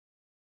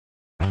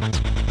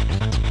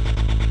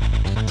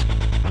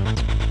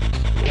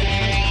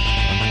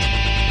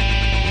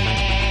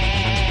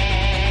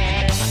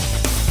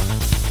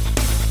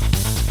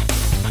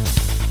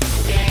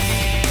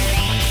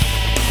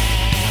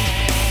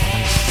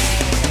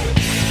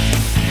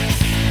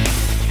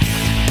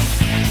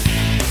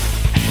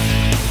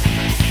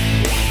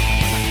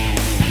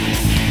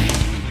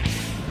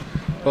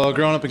Well,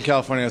 growing up in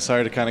California, it's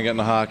hard to kind of get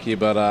into hockey,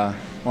 but I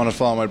want to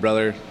follow my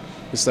brother.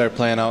 We started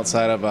playing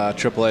outside of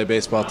AAA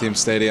baseball team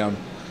stadium,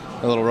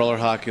 a little roller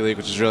hockey league,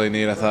 which is really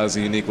neat. I thought it was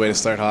a unique way to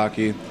start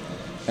hockey.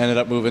 Ended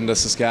up moving to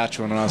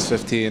Saskatchewan when I was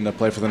 15 to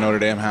play for the Notre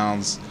Dame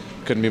Hounds.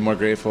 Couldn't be more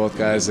grateful with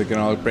guys like,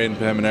 Braden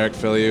Pym and Eric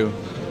Filliou,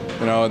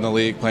 in the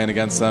league, playing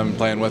against them,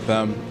 playing with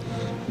them.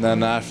 And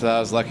then after that, I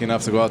was lucky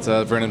enough to go out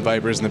to Vernon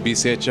Vipers in the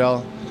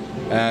BCHL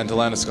and to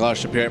land a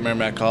scholarship here at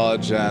Merrimack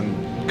College,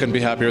 and couldn't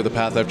be happier with the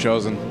path I've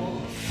chosen.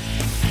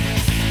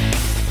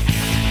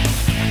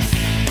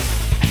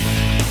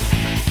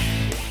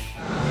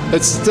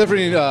 It's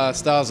different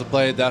styles of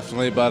play,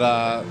 definitely, but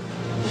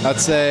I'd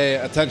say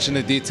attention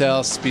to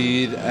detail,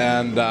 speed,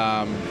 and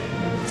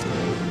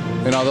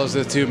those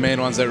are the two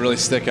main ones that really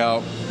stick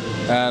out.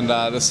 And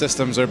the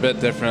systems are a bit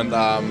different.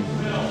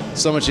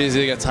 So much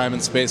easier to get time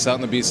and space out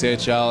in the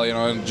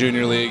BCHL, in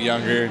junior league,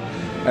 younger,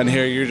 and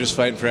here you're just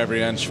fighting for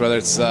every inch, whether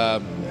it's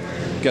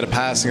get a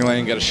passing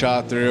lane, get a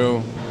shot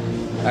through,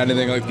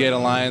 anything like gate a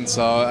line.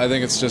 So I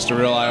think it's just a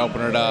real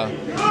eye-opener to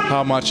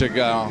how much it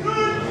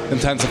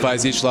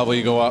intensifies each level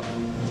you go up.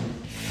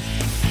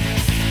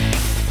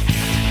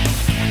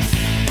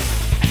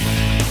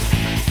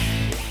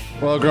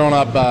 Well, growing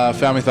up,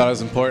 family thought it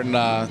was important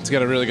to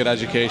get a really good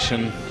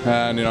education,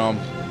 and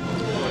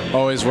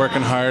always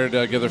working hard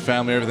to give their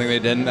family everything they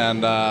didn't. And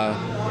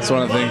it's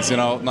one of the things,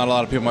 not a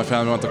lot of people in my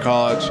family went to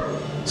college,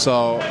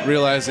 so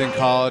realizing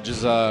college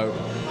is a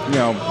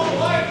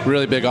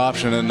really big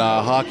option in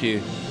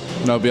hockey.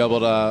 Be able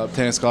to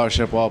obtain a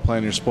scholarship while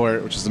playing your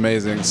sport, which is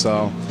amazing.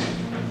 So.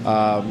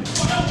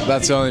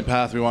 That's the only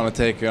path we want to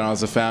take.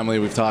 As a family,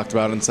 we've talked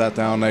about it and sat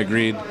down and I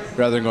agreed,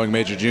 rather than going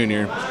major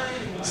junior.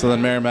 So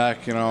then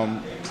Merrimack,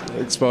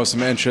 exposed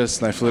some interest,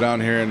 and I flew down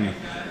here and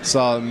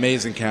saw an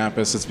amazing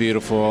campus. It's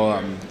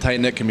beautiful,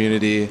 tight-knit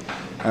community,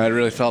 and I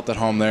really felt at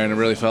home there, and it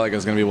really felt like it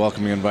was going to be a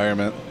welcoming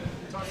environment.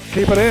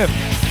 Keep it in.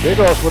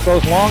 Bigos with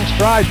those long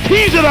strides.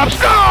 Tees it up.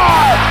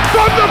 Score!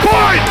 From the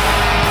point!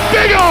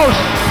 Bigos!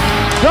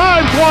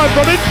 Drives one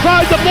from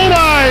inside the blue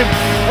line,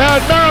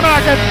 and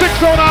Merrimack at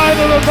 6:09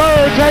 of the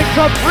third takes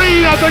a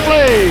 3-0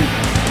 lead.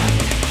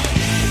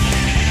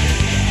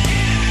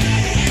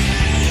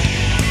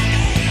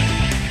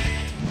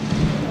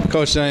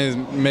 Coach Denny's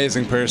an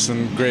amazing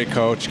person, great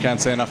coach. Can't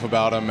say enough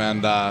about him,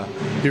 and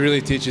he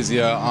really teaches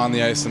you on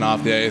the ice and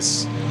off the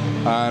ice.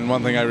 And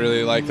one thing I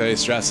really like that he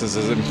stresses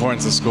is the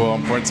importance of school,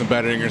 importance of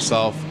bettering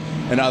yourself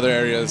in other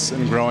areas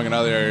and growing in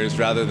other areas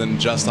rather than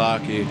just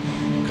hockey.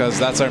 Because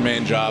that's our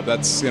main job.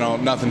 That's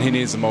nothing he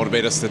needs to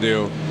motivate us to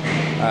do,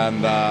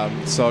 and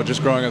so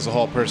just growing as a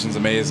whole person's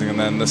amazing. And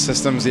then the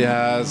systems he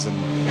has and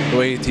the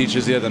way he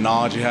teaches you, the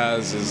knowledge he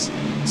has, is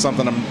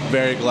something I'm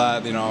very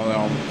glad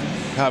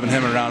having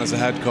him around as a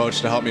head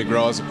coach to help me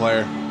grow as a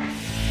player.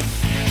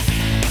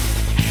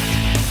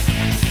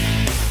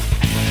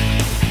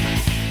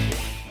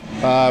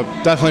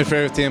 Definitely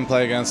favorite team to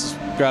play against.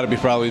 Got to be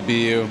probably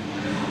BU.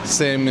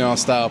 Same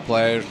style of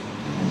play.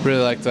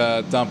 Really like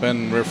to dump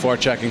in. We're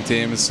forechecking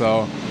teams,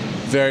 so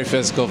very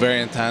physical,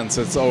 very intense.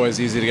 It's always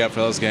easy to get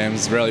for those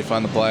games. It's really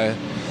fun to play.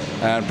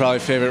 And probably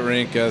favorite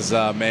rink is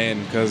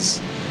Maine,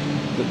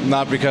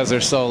 not because they're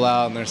so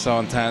loud and they're so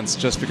intense,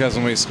 just because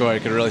when we score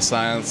you can really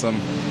silence them.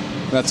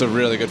 That's a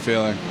really good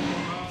feeling.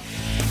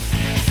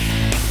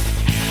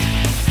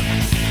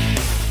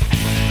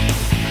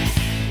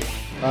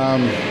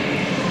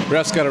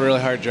 Refs got a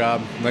really hard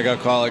job. They got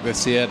called like they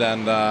see it,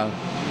 and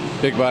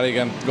big body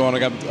again, going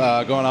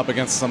up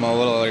against some of the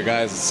little other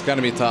guys. It's going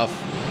to be tough.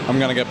 I'm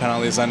going to get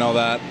penalties, I know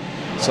that.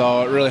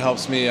 So it really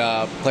helps me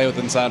play with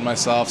inside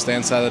myself, stay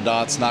inside the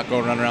dots, not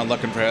go run around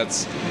looking for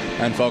hits,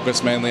 and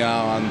focus mainly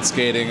on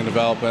skating and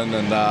developing,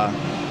 and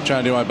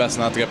trying to do my best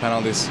not to get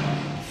penalties.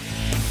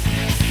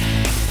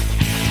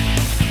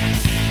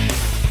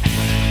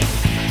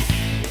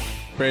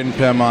 Braden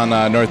Pym on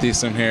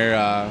Northeastern here.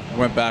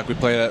 Went back, we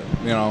played at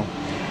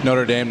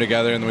Notre Dame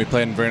together, and then we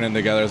played in Vernon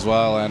together as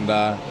well. And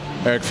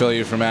Eric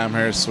Filliou from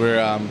Amherst,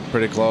 we're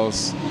pretty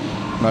close.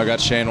 I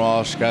got Shane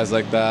Walsh, guys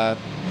like that.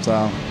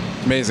 So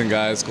amazing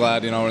guys.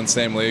 Glad we're in the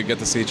same league, get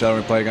to see each other,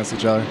 we play against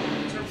each other.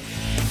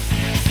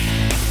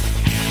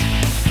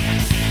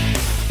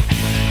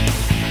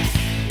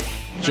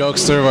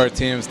 Jokester of our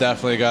team's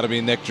definitely got to be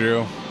Nick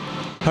Drew.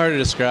 Hard to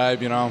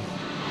describe,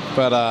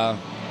 but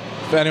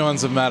if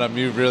anyone's met him,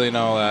 you really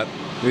know that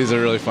he's a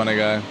really funny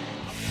guy.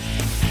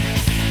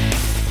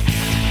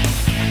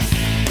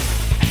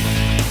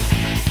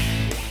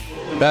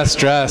 Best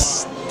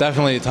dress,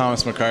 definitely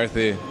Thomas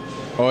McCarthy.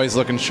 Always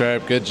looking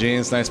sharp, good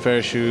jeans, nice pair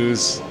of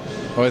shoes.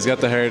 Always got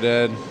the hair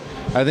did.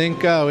 I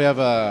think we have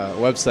a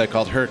website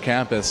called Her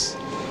Campus.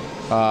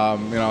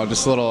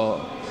 Just a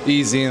little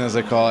e-zine as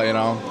they call it,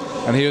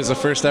 and he was the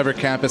first ever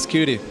campus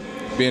cutie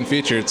being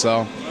featured,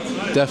 so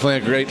definitely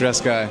a great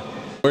dressed guy.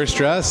 Worst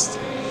dressed?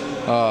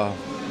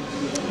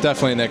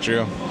 Definitely Nick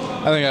Drew.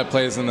 I think that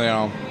plays in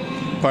the,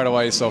 part of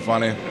why he's so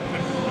funny.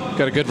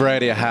 Got a good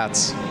variety of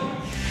hats.